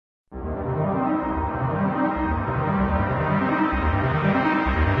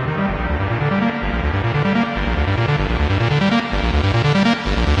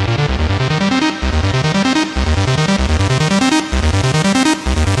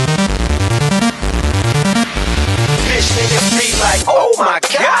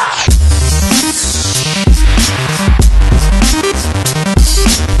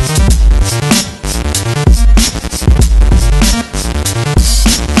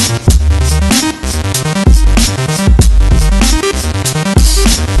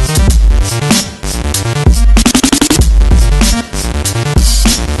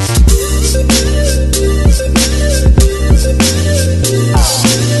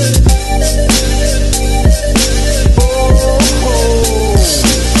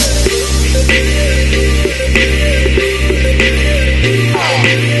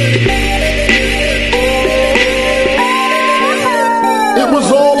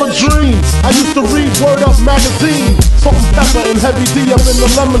full of dreams. I used to read Word Up magazine, Salt and Pepper and Heavy D up in the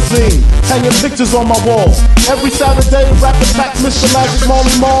limousine, hanging pictures on my wall. Every Saturday, rap attack, Mr. Magic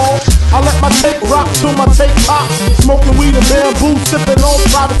Molly Mall. I let my tape rock till my tape pop, smoking weed and bamboo, sipping on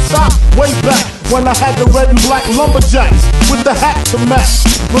private stock. Way back when I had the red and black lumberjacks with the hat to match.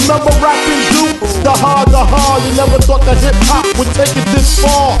 Remember rapping Duke? The hard. You never thought that hip hop would take it this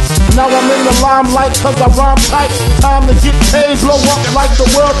far. Now I'm in the limelight cause I rhyme tight. Time to get paid, blow up like the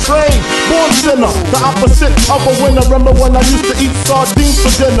world trade. Born sinner, the opposite of a winner. Remember when I used to eat sardines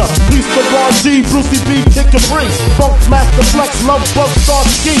for dinner? Peace to B.I.G, Brucey B, Kick and Free, Funk Master Flex, Love Bug, Star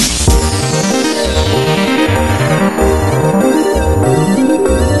Ski.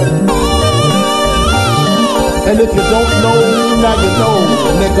 And if you don't know, now you know,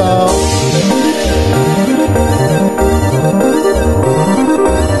 nigga.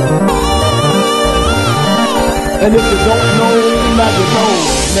 And if you don't know, now you know,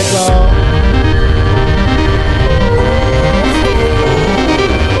 nigga.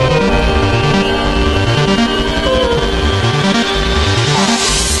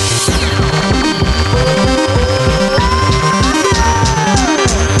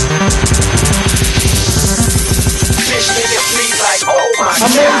 I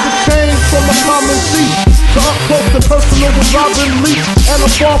made the change from a common seat to up close and personal with Robin Lee. And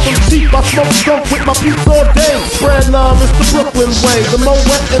I'm far from cheap, I smoke skunk with my peeps all day. Spread love, it's the Brooklyn way. The Moet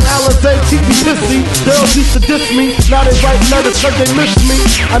and Alizé keep me pissy. Girls used to diss me, now they write letters cause they miss me.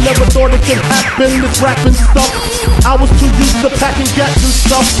 I never thought it could happen, this rapping stuff. I was too used to packing gats and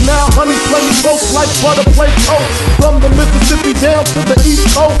stuff. Now honey play me close like butter play toast. From the Mississippi down to the East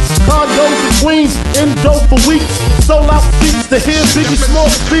Coast, condos in Queens, in dope for weeks. Sold out seats to hear Biggie Small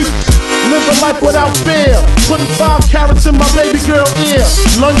speak. Live a life without fear, putting 5 carats in my baby girl ear.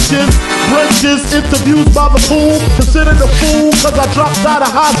 Lunches, brunches, interviews by the pool. Considered a fool cause I dropped out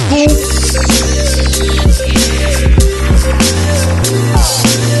of high school.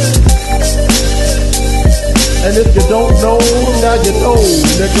 And if you don't know, now you know,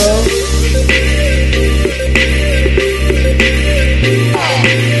 nigga.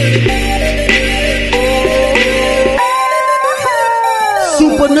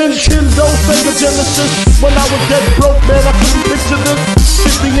 Super Nintendo, Sega Genesis. When I was dead broke, man, I couldn't picture this.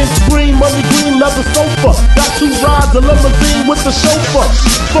 50-inch screen, money green, leather sofa. Got 2 rides, a limousine with the chauffeur.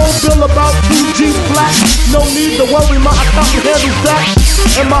 Phone bill about 2G flat. No need to worry, my accountant handles that.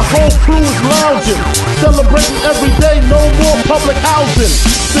 And my whole crew is lounging, celebrating every day, no more public housing.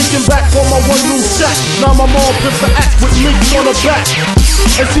 Thinking back on my one-room shack. Now my mom pips an act with links on her back.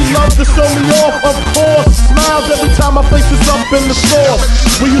 And she loves to show me off, of course. Smiles every time my face is up in the store.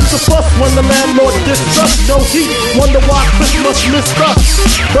 We used to fuss when the landlord dissed us. No heat, wonder why Christmas missed us.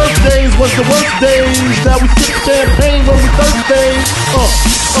 Birthdays was the worst days. Now we sip champagne when we Thursdays.